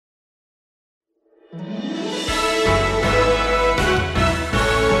Being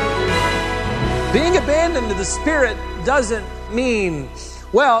abandoned to the Spirit doesn't mean,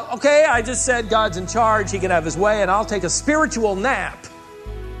 well, okay, I just said God's in charge, He can have His way, and I'll take a spiritual nap.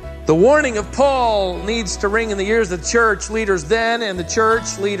 The warning of Paul needs to ring in the ears of the church leaders then and the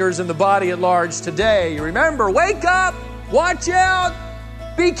church leaders in the body at large today. You remember, wake up, watch out,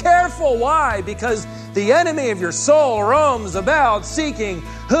 be careful. Why? Because the enemy of your soul roams about seeking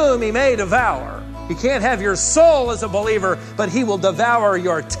whom he may devour. You can't have your soul as a believer, but he will devour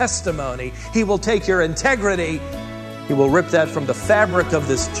your testimony. He will take your integrity. He will rip that from the fabric of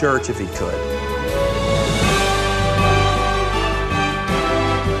this church if he could.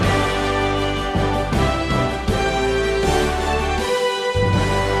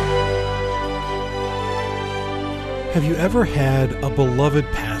 Have you ever had a beloved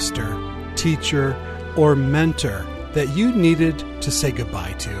pastor, teacher, or mentor that you needed to say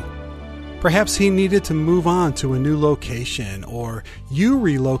goodbye to? Perhaps he needed to move on to a new location, or you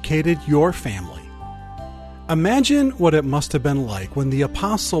relocated your family. Imagine what it must have been like when the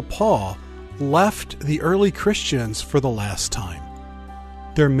Apostle Paul left the early Christians for the last time.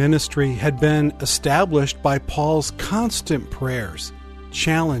 Their ministry had been established by Paul's constant prayers,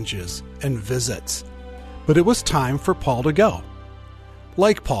 challenges, and visits. But it was time for Paul to go.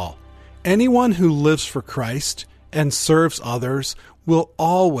 Like Paul, anyone who lives for Christ and serves others will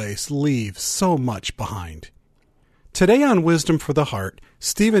always leave so much behind. Today on Wisdom for the Heart,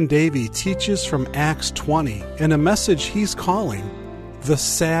 Stephen Davey teaches from Acts 20 in a message he's calling The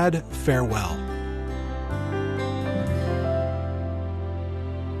Sad Farewell.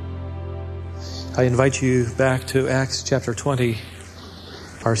 I invite you back to Acts chapter 20.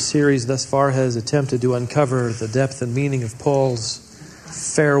 Our series thus far has attempted to uncover the depth and meaning of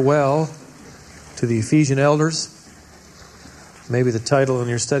Paul's farewell to the Ephesian elders. Maybe the title in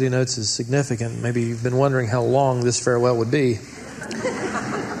your study notes is significant. Maybe you've been wondering how long this farewell would be.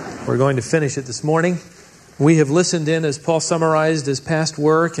 We're going to finish it this morning. We have listened in as Paul summarized his past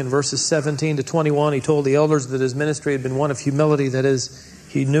work in verses 17 to 21. He told the elders that his ministry had been one of humility. That is,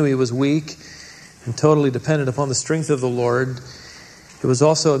 he knew he was weak and totally dependent upon the strength of the Lord. It was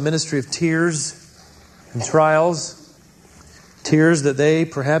also a ministry of tears and trials. Tears that they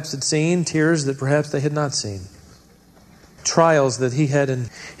perhaps had seen, tears that perhaps they had not seen. Trials that he had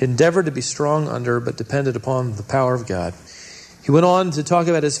endeavored to be strong under, but depended upon the power of God. He went on to talk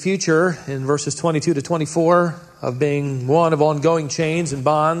about his future in verses 22 to 24 of being one of ongoing chains and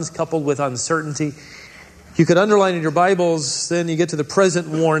bonds coupled with uncertainty. You could underline in your Bibles, then you get to the present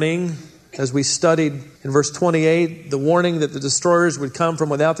warning as we studied in verse 28, the warning that the destroyers would come from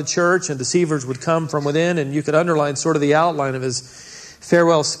without the church and deceivers would come from within. And you could underline sort of the outline of his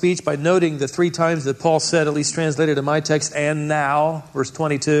farewell speech by noting the three times that Paul said, at least translated in my text, and now, verse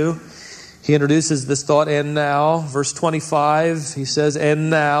 22. He introduces this thought, and now. Verse 25, he says,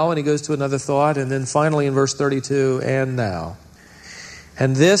 and now, and he goes to another thought. And then finally in verse 32, and now.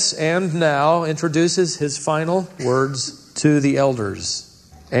 And this and now introduces his final words to the elders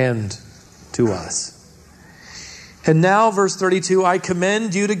and to us. And now, verse 32, I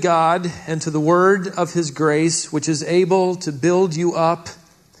commend you to God and to the word of His grace, which is able to build you up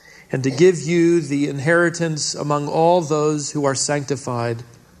and to give you the inheritance among all those who are sanctified.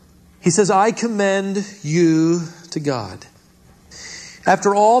 He says, I commend you to God.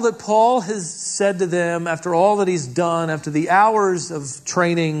 After all that Paul has said to them, after all that he's done, after the hours of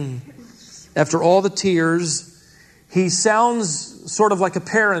training, after all the tears, he sounds sort of like a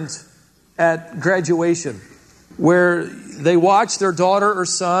parent at graduation, where they watch their daughter or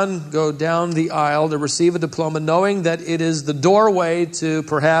son go down the aisle to receive a diploma, knowing that it is the doorway to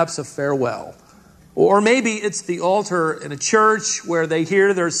perhaps a farewell. Or maybe it's the altar in a church where they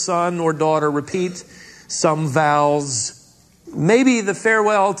hear their son or daughter repeat some vows. Maybe the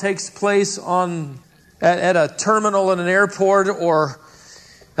farewell takes place at a terminal in an airport or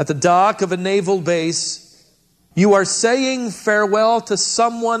at the dock of a naval base. You are saying farewell to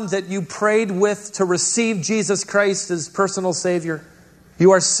someone that you prayed with to receive Jesus Christ as personal Savior.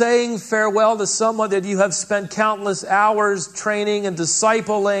 You are saying farewell to someone that you have spent countless hours training and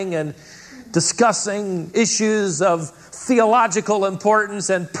discipling and discussing issues of theological importance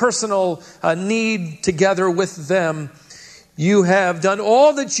and personal need together with them. You have done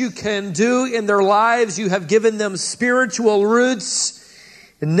all that you can do in their lives. You have given them spiritual roots.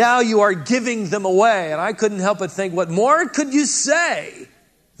 And now you are giving them away. And I couldn't help but think, what more could you say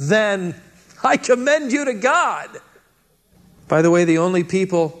than, I commend you to God? By the way, the only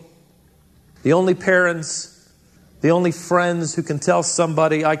people, the only parents, the only friends who can tell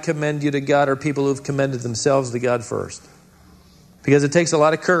somebody, I commend you to God, are people who've commended themselves to God first. Because it takes a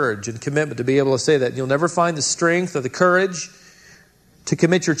lot of courage and commitment to be able to say that. You'll never find the strength or the courage to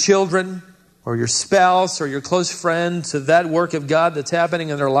commit your children or your spouse or your close friend to that work of God that's happening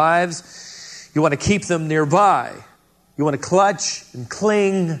in their lives. You want to keep them nearby. You want to clutch and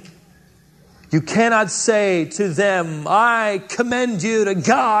cling. You cannot say to them, I commend you to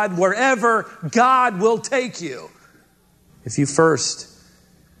God wherever God will take you. If you first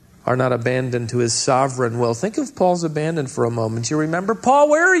are not abandoned to His sovereign will. Think of Paul's abandon for a moment. You remember, Paul,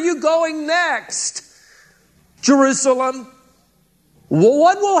 where are you going next? Jerusalem.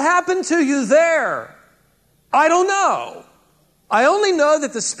 What will happen to you there? I don't know. I only know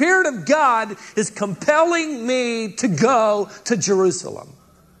that the Spirit of God is compelling me to go to Jerusalem.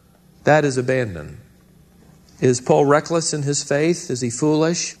 That is abandon. Is Paul reckless in his faith? Is he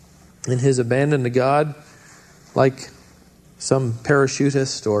foolish in his abandon to God? Like some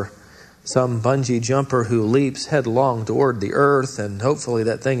parachutist or some bungee jumper who leaps headlong toward the earth, and hopefully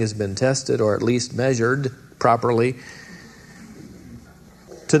that thing has been tested or at least measured properly.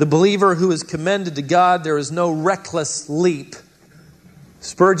 To the believer who is commended to God, there is no reckless leap.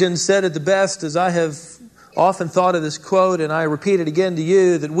 Spurgeon said it the best, as I have often thought of this quote, and I repeat it again to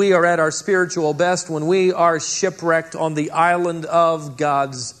you, that we are at our spiritual best when we are shipwrecked on the island of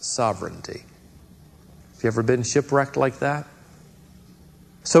God's sovereignty. Have you ever been shipwrecked like that?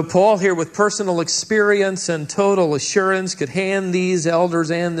 So Paul here, with personal experience and total assurance, could hand these elders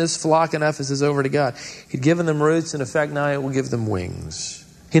and this flock in Ephesus over to God. He'd given them roots, in effect now it will give them wings.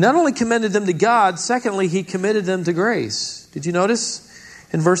 He not only commended them to God, secondly, he committed them to grace. Did you notice?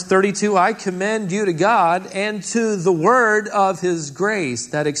 In verse 32, I commend you to God and to the word of His grace.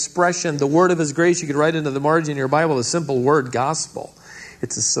 That expression, the word of His grace, you could write into the margin of your Bible, the simple word gospel.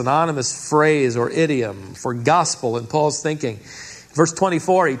 It's a synonymous phrase or idiom for gospel in Paul's thinking. Verse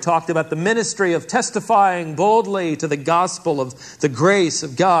 24, he talked about the ministry of testifying boldly to the gospel of the grace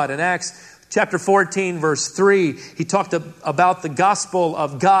of God. In Acts chapter 14, verse 3, he talked about the gospel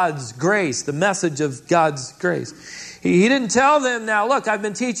of God's grace, the message of God's grace. He didn't tell them, now look, I've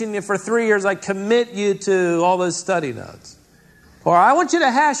been teaching you for 3 years, I commit you to all those study notes. Or I want you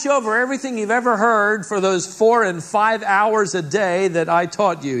to hash over everything you've ever heard for those 4 and 5 hours a day that I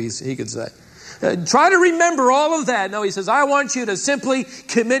taught you, he could say. Try to remember all of that. No, he says, I want you to simply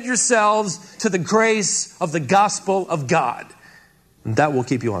commit yourselves to the grace of the gospel of God. And that will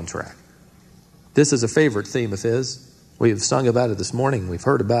keep you on track. This is a favorite theme of his. We've sung about it this morning. We've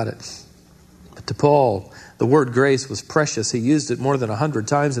heard about it. But to Paul, the word grace was precious. He used it more than 100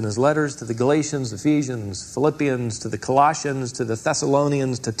 times in his letters to the Galatians, Ephesians, Philippians, to the Colossians, to the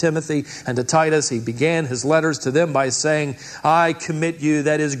Thessalonians, to Timothy, and to Titus. He began his letters to them by saying, I commit you,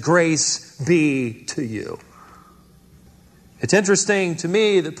 that is, grace be to you. It's interesting to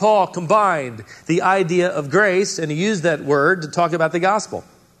me that Paul combined the idea of grace, and he used that word to talk about the gospel.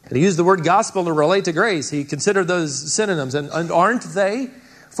 And he used the word gospel to relate to grace. He considered those synonyms, and aren't they?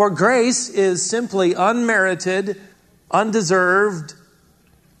 For grace is simply unmerited, undeserved,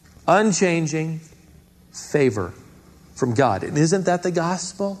 unchanging favor from God. And isn't that the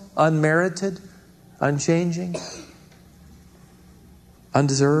gospel? Unmerited, unchanging,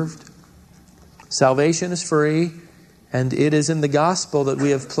 undeserved. Salvation is free, and it is in the gospel that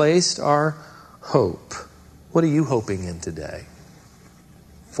we have placed our hope. What are you hoping in today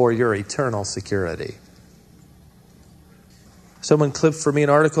for your eternal security? Someone clipped for me an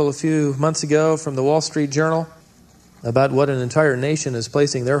article a few months ago from the Wall Street Journal about what an entire nation is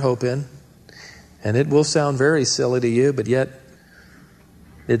placing their hope in. And it will sound very silly to you, but yet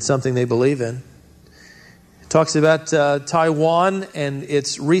it's something they believe in. It talks about Taiwan and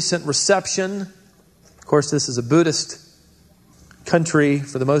its recent reception. Of course, this is a Buddhist country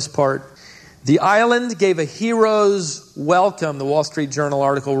for the most part. The island gave a hero's welcome, the Wall Street Journal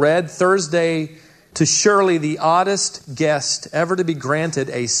article read, Thursday, to surely the oddest guest ever to be granted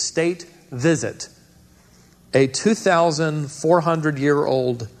a state visit, a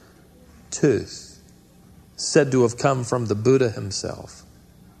 2,400-year-old tooth, said to have come from the Buddha himself.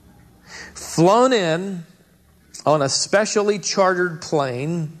 Flown in on a specially chartered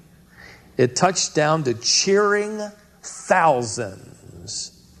plane, it touched down to cheering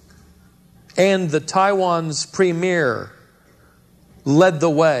thousands. And the Taiwan's premier led the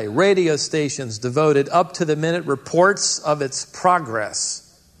way. Radio stations devoted up-to-the-minute reports of its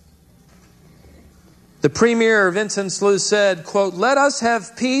progress. The Premier, Vincent Sloo, said, quote, let us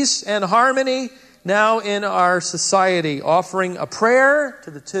have peace and harmony now in our society, offering a prayer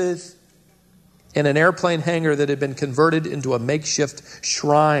to the tooth in an airplane hangar that had been converted into a makeshift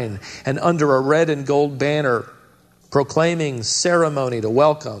shrine and under a red and gold banner proclaiming ceremony to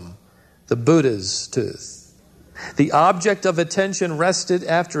welcome the Buddha's tooth. The object of attention rested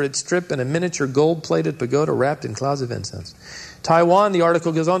after its trip in a miniature gold-plated pagoda wrapped in clouds of incense. Taiwan, the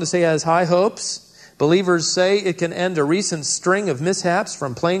article goes on to say, has high hopes. Believers say it can end a recent string of mishaps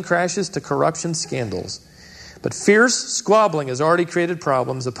from plane crashes to corruption scandals. But fierce squabbling has already created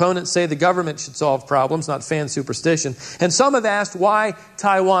problems. Opponents say the government should solve problems, not fan superstition. And some have asked why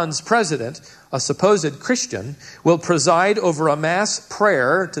Taiwan's president, a supposed Christian, will preside over a mass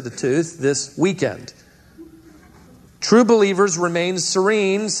prayer to the tooth this weekend. True believers remain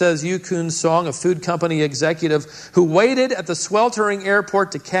serene, says Yu Kun Song, a food company executive who waited at the sweltering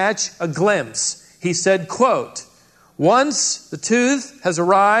airport to catch a glimpse. He said, quote, "Once the tooth has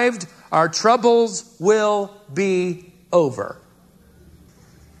arrived, our troubles will be over."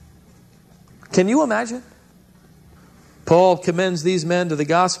 Can you imagine? Paul commends these men to the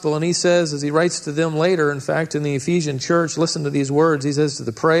gospel, and he says, as he writes to them later, in fact, in the Ephesian church, listen to these words. He says, "To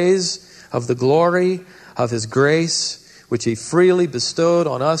the praise of the glory of his grace, which he freely bestowed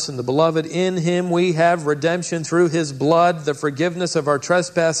on us in the beloved. In him we have redemption through his blood, the forgiveness of our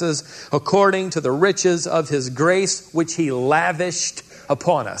trespasses, according to the riches of his grace, which he lavished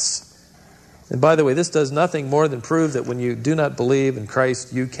upon us." And by the way, this does nothing more than prove that when you do not believe in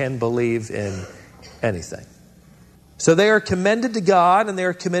Christ, you can believe in anything. So they are commended to God, and they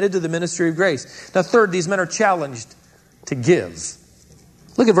are committed to the ministry of grace. Now third, these men are challenged to give.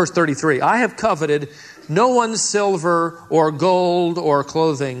 Look at verse 33. "I have coveted no one's silver or gold or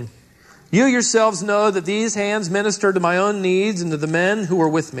clothing. You yourselves know that these hands ministered to my own needs and to the men who were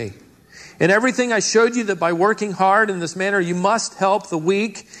with me. In everything I showed you that by working hard in this manner you must help the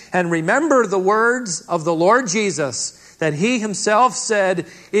weak, and remember the words of the Lord Jesus, that he himself said,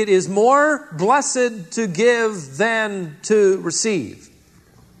 'It is more blessed to give than to receive.'"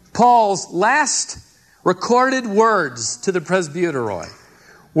 Paul's last recorded words to the presbyteroi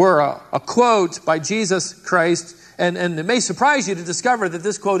were a quote by Jesus Christ, and it may surprise you to discover that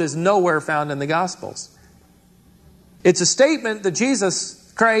this quote is nowhere found in the Gospels. It's a statement that Jesus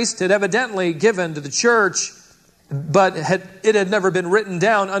Christ had evidently given to the church, but it had never been written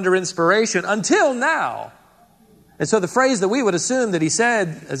down under inspiration until now. And so the phrase that we would assume that he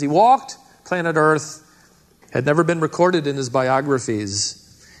said as he walked planet Earth had never been recorded in his biographies,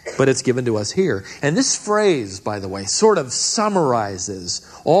 but it's given to us here. And this phrase, by the way, sort of summarizes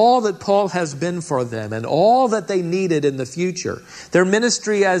all that Paul has been for them and all that they needed in the future. Their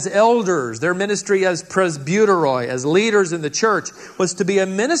ministry as elders, their ministry as presbyteroi, as leaders in the church, was to be a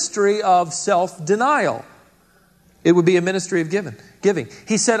ministry of self-denial. It would be a ministry of giving.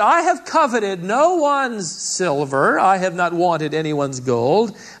 He said, "I have coveted no one's silver. I have not wanted anyone's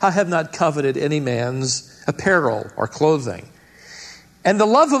gold. I have not coveted any man's apparel or clothing." And the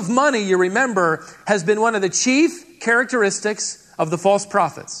love of money, you remember, has been one of the chief characteristics of the false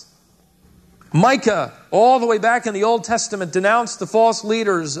prophets. Micah, all the way back in the Old Testament, denounced the false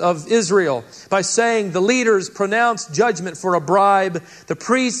leaders of Israel by saying the leaders pronounce judgment for a bribe, the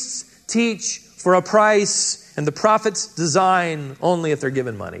priests teach for a price, and the prophets design only if they're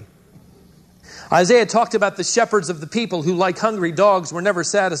given money. Isaiah talked about the shepherds of the people who, like hungry dogs, were never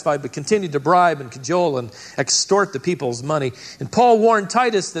satisfied but continued to bribe and cajole and extort the people's money. And Paul warned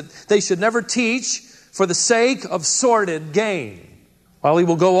Titus that they should never teach for the sake of sordid gain. While he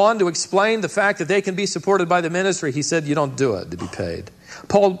will go on to explain the fact that they can be supported by the ministry, he said you don't do it to be paid.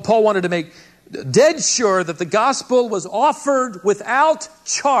 Paul wanted to make dead sure that the gospel was offered without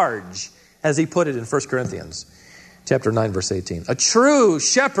charge, as he put it in 1 Corinthians. Chapter 9, verse 18. A true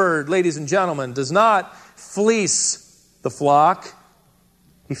shepherd, ladies and gentlemen, does not fleece the flock.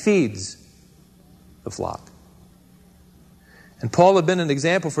 He feeds the flock. And Paul had been an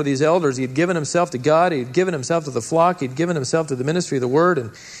example for these elders. He had given himself to God. He had given himself to the flock. He had given himself to the ministry of the word.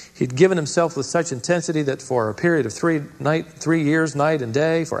 And he had given himself with such intensity that for a period of 3 years, night and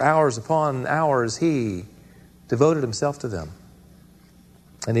day, for hours upon hours, he devoted himself to them.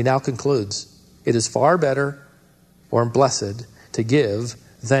 And he now concludes, "It is far better or blessed to give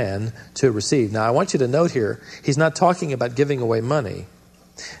than to receive." Now, I want you to note here, he's not talking about giving away money.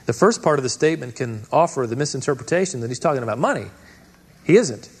 The first part of the statement can offer the misinterpretation that he's talking about money. He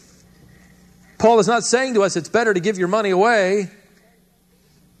isn't. Paul is not saying to us it's better to give your money away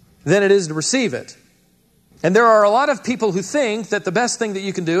than it is to receive it. And there are a lot of people who think that the best thing that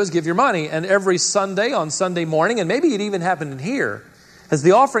you can do is give your money. And every Sunday, on Sunday morning, and maybe it even happened in here, as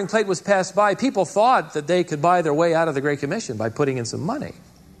the offering plate was passed by, people thought that they could buy their way out of the Great Commission by putting in some money.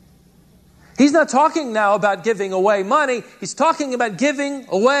 He's not talking now about giving away money. He's talking about giving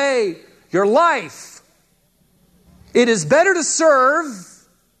away your life. It is better to serve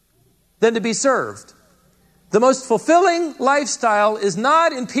than to be served. The most fulfilling lifestyle is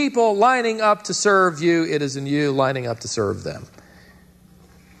not in people lining up to serve you. It is in you lining up to serve them.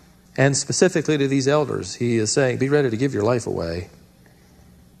 And specifically to these elders, he is saying, be ready to give your life away.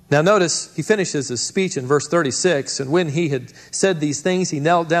 Now notice, he finishes his speech in verse 36, and when he had said these things, he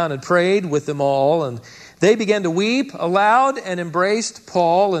knelt down and prayed with them all, and they began to weep aloud and embraced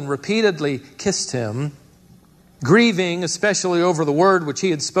Paul and repeatedly kissed him, grieving especially over the word which he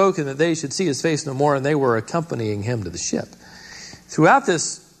had spoken, that they should see his face no more, and they were accompanying him to the ship. Throughout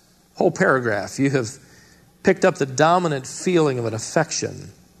this whole paragraph, you have picked up the dominant feeling of an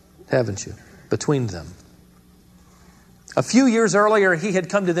affection, haven't you, between them. A few years earlier, he had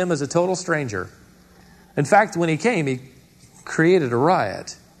come to them as a total stranger. In fact, when he came, he created a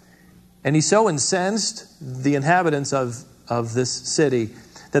riot. And he so incensed the inhabitants of this city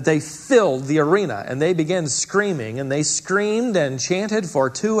that they filled the arena and they began screaming. And they screamed and chanted for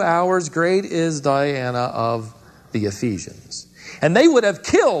 2 hours, "Great is Diana of the Ephesians." And they would have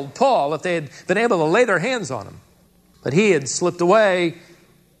killed Paul if they had been able to lay their hands on him. But he had slipped away.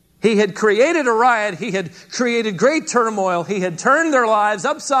 He had created a riot. He had created great turmoil. He had turned their lives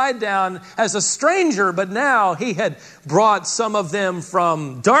upside down as a stranger, but now he had brought some of them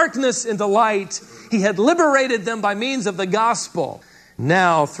from darkness into light. He had liberated them by means of the gospel.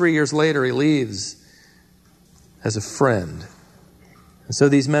 Now, 3 years later, he leaves as a friend. And so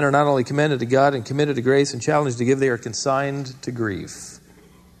these men are not only commended to God and committed to grace and challenged to give, they are consigned to grief.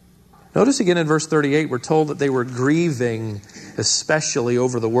 Notice again in verse 38, we're told that they were grieving especially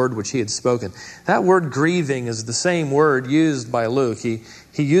over the word which he had spoken. That word grieving is the same word used by Luke. He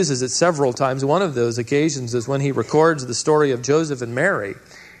uses it several times. One of those occasions is when he records the story of Joseph and Mary.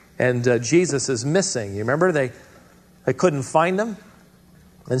 And Jesus is missing. You remember they couldn't find him?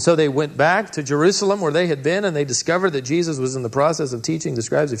 And so they went back to Jerusalem where they had been, and they discovered that Jesus was in the process of teaching the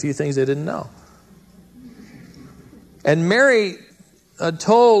scribes a few things they didn't know. And Mary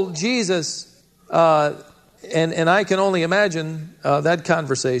told Jesus, and I can only imagine that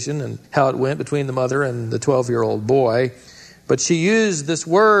conversation and how it went between the mother and the 12-year-old boy. But she used this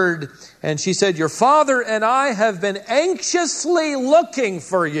word, and she said, "Your father and I have been anxiously looking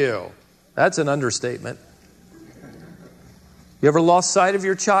for you." That's an understatement. You ever lost sight of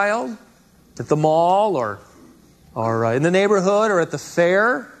your child at the mall or in the neighborhood or at the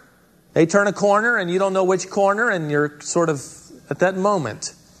fair? They turn a corner and you don't know which corner, and you're sort of at that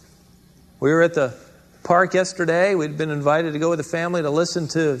moment. We were at the park yesterday. We'd been invited to go with the family to listen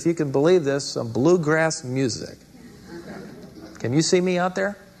to, if you can believe this, some bluegrass music. Can you see me out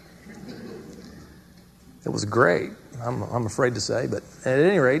there? It was great, I'm afraid to say. But at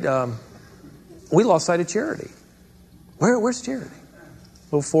any rate, we lost sight of Charity. Where's Charity?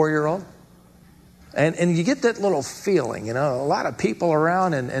 Little 4-year-old. And you get that little feeling, a lot of people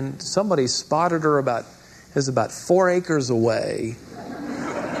around, and somebody spotted her about 4 acres away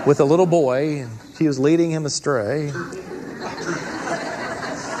with a little boy, and she was leading him astray.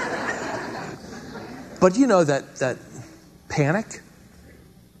 But that panic.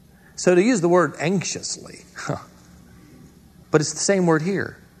 So to use the word anxiously, but it's the same word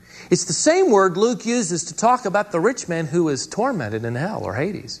here. It's the same word Luke uses to talk about the rich man who is tormented in hell or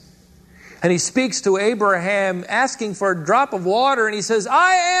Hades. And he speaks to Abraham asking for a drop of water, and he says,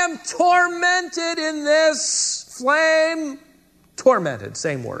 "I am tormented in this flame." Tormented,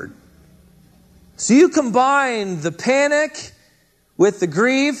 same word. So you combine the panic with the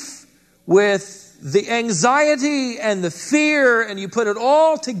grief, with the anxiety and the fear, and you put it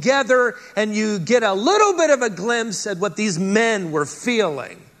all together, and you get a little bit of a glimpse at what these men were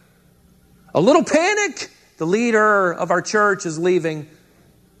feeling. A little panic, the leader of our church is leaving.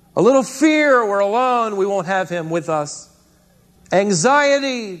 A little fear, we're alone, we won't have him with us.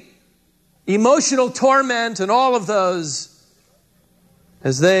 Anxiety, emotional torment, and all of those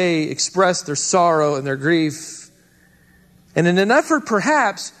as they express their sorrow and their grief. And in an effort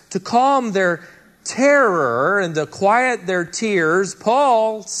perhaps to calm their terror and to quiet their tears,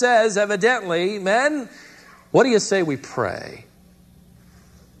 Paul says evidently, "Men, what do you say we pray?"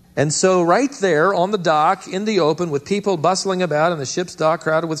 And so right there on the dock in the open with people bustling about and the ship's dock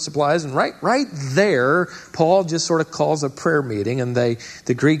crowded with supplies, and right there, Paul just sort of calls a prayer meeting, and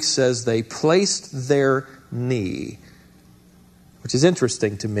the Greek says they placed their knee, which is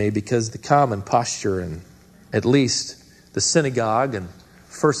interesting to me because the common posture in at least the synagogue and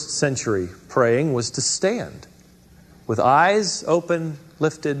first century praying was to stand with eyes open,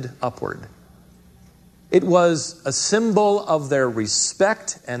 lifted upward. It was a symbol of their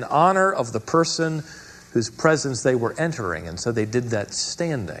respect and honor of the person whose presence they were entering. And so they did that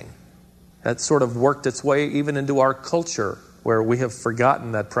standing. That sort of worked its way even into our culture where we have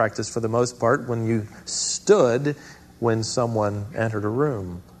forgotten that practice for the most part when you stood when someone entered a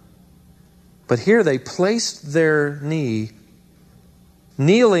room. But here they placed their knee,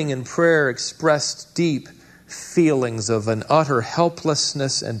 kneeling in prayer, expressed deep feelings of an utter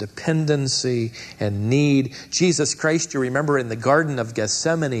helplessness and dependency and need. Jesus Christ, you remember in the Garden of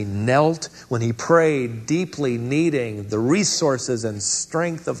Gethsemane, knelt when he prayed, deeply needing the resources and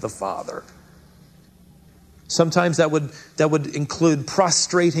strength of the Father. Sometimes that would include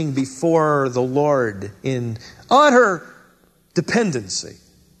prostrating before the Lord in utter dependency.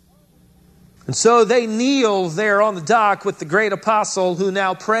 And so they kneel there on the dock with the great apostle who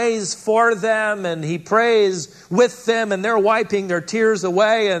now prays for them, and he prays with them, and they're wiping their tears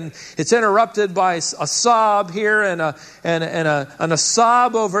away, and it's interrupted by a sob here and a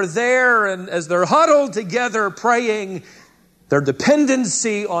sob over there, and as they're huddled together praying, their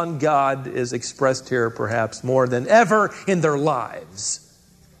dependency on God is expressed here perhaps more than ever in their lives.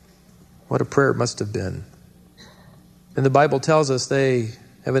 What a prayer it must have been. And the Bible tells us they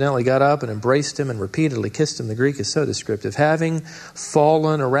evidently got up and embraced him and repeatedly kissed him. The Greek is so descriptive. Having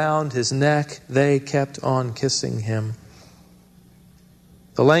fallen around his neck, they kept on kissing him.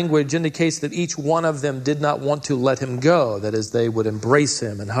 The language indicates that each one of them did not want to let him go. That is, they would embrace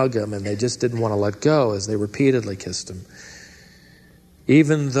him and hug him, and they just didn't want to let go as they repeatedly kissed him.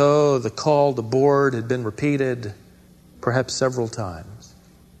 Even though the call to board had been repeated perhaps several times.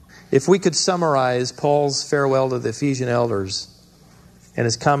 If we could summarize Paul's farewell to the Ephesian elders and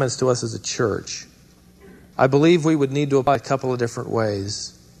his comments to us as a church, I believe we would need to apply a couple of different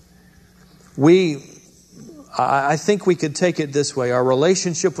ways. I think we could take it this way. Our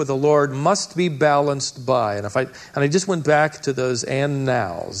relationship with the Lord must be balanced by, and I just went back to those and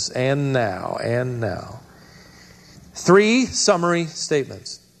nows, and now, and now. 3 summary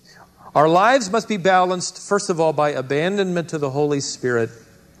statements. Our lives must be balanced, first of all, by abandonment to the Holy Spirit.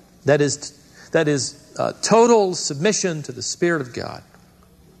 That is total submission to the Spirit of God.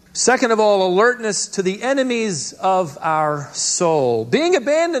 Second of all, alertness to the enemies of our soul. Being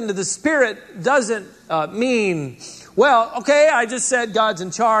abandoned to the Spirit doesn't mean, well, okay, I just said God's in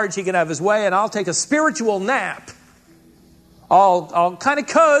charge, He can have His way, and I'll take a spiritual nap. I'll kind of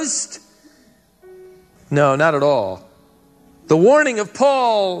coast. No, not at all. The warning of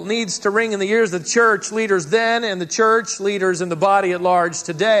Paul needs to ring in the ears of the church leaders then and the church leaders in the body at large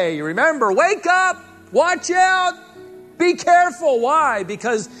today. You remember, wake up, watch out, be careful. Why?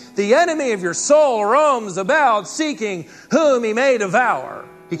 Because the enemy of your soul roams about seeking whom he may devour.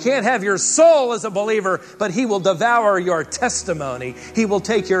 He can't have your soul as a believer, but he will devour your testimony. He will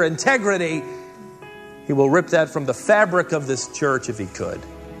take your integrity. He will rip that from the fabric of this church if he could.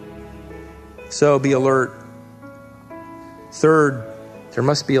 So be alert. Third, there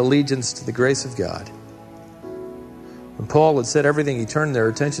must be allegiance to the grace of God. When Paul had said everything, he turned their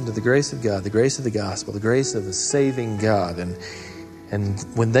attention to the grace of God, the grace of the gospel, the grace of a saving God. And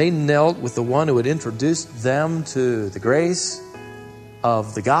when they knelt with the one who had introduced them to the grace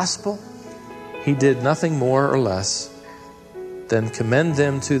of the gospel, he did nothing more or less than commend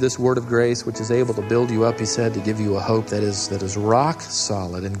them to this word of grace, which is able to build you up, he said, to give you a hope that is rock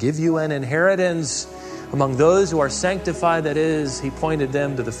solid and give you an inheritance among those who are sanctified. That is, he pointed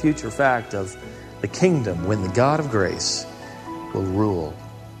them to the future fact of the kingdom when the God of grace will rule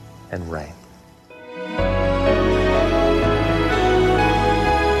and reign.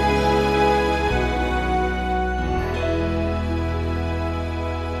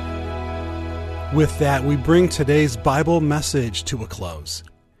 With that, we bring today's Bible message to a close.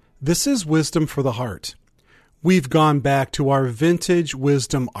 This is Wisdom for the Heart. We've gone back to our vintage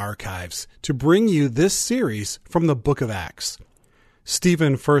wisdom archives to bring you this series from the book of Acts.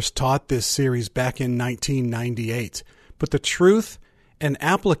 Stephen first taught this series back in 1998, but the truth and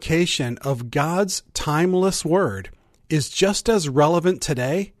application of God's timeless word is just as relevant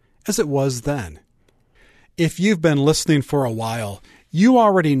today as it was then. If you've been listening for a while, you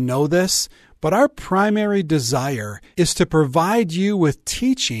already know this, but our primary desire is to provide you with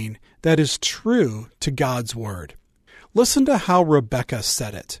teaching that is true to God's Word. Listen to how Rebecca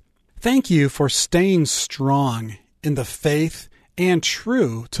said it. Thank you for staying strong in the faith and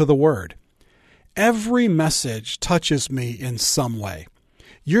true to the Word. Every message touches me in some way.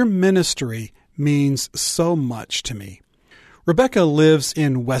 Your ministry means so much to me. Rebecca lives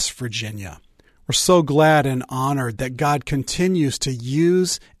in West Virginia. We're so glad and honored that God continues to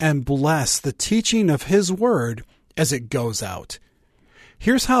use and bless the teaching of His Word as it goes out.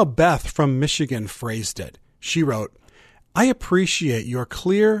 Here's how Beth from Michigan phrased it. She wrote, I appreciate your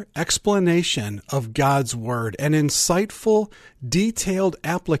clear explanation of God's Word and insightful, detailed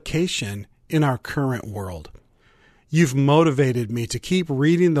application in our current world. You've motivated me to keep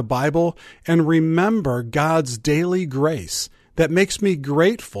reading the Bible and remember God's daily grace that makes me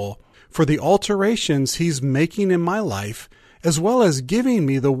grateful for the alterations He's making in my life, as well as giving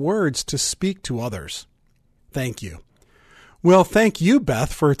me the words to speak to others. Thank you. Well, thank you,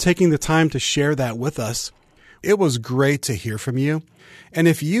 Beth, for taking the time to share that with us. It was great to hear from you. And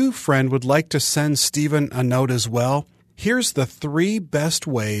if you, friend, would like to send Stephen a note as well, here's the 3 best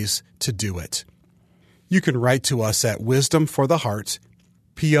ways to do it. You can write to us at Wisdom for the Heart,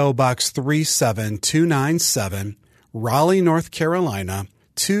 P.O. Box 37297, Raleigh, North Carolina,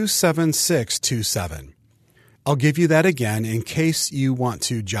 27627. I'll give you that again in case you want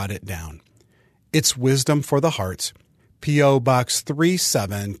to jot it down. It's Wisdom for the Heart, P.O. Box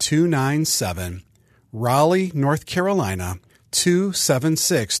 37297, Raleigh, North Carolina,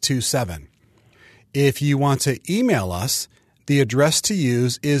 27627. If you want to email us, the address to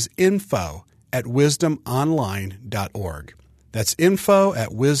use is info@wisdomonline.org. That's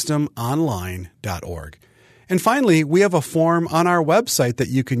info@wisdomonline.org. And finally, we have a form on our website that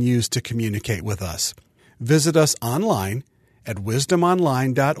you can use to communicate with us. Visit us online at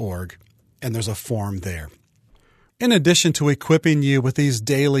wisdomonline.org, and there's a form there. In addition to equipping you with these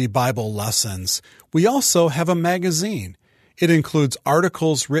daily Bible lessons, we also have a magazine. It includes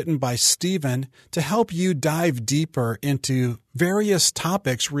articles written by Stephen to help you dive deeper into various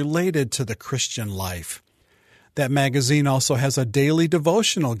topics related to the Christian life. That magazine also has a daily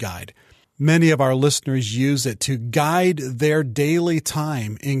devotional guide. Many of our listeners use it to guide their daily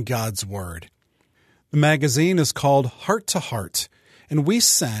time in God's Word. The magazine is called Heart to Heart, and we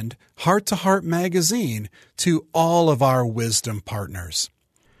send Heart to Heart magazine to all of our wisdom partners.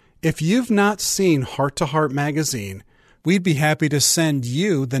 If you've not seen Heart to Heart magazine, we'd be happy to send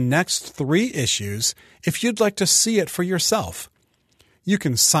you the next 3 issues if you'd like to see it for yourself. You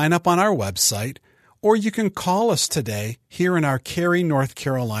can sign up on our website, or you can call us today here in our Cary, North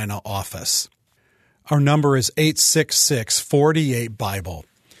Carolina office. Our number is 866-48-BIBLE.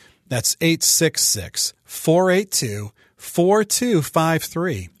 That's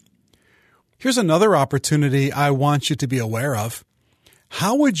 866-482-4253. Here's another opportunity I want you to be aware of.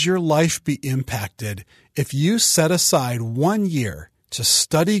 How would your life be impacted if you set aside 1 year to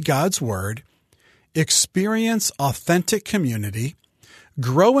study God's Word, experience authentic community,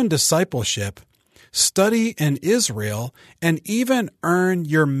 grow in discipleship, study in Israel, and even earn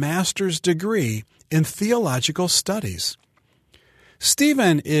your master's degree in theological studies?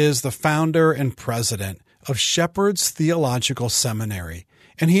 Stephen is the founder and president of Shepherd's Theological Seminary,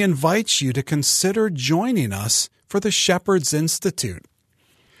 and he invites you to consider joining us for the Shepherd's Institute.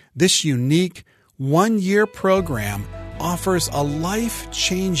 This unique 1-year program offers a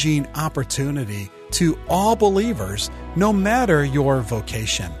life-changing opportunity to all believers, no matter your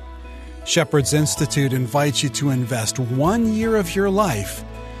vocation. Shepherd's Institute invites you to invest 1 year of your life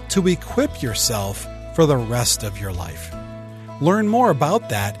to equip yourself for the rest of your life. Learn more about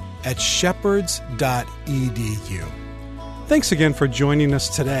that at shepherds.edu. Thanks again for joining us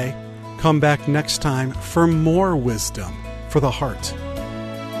today. Come back next time for more wisdom for the heart.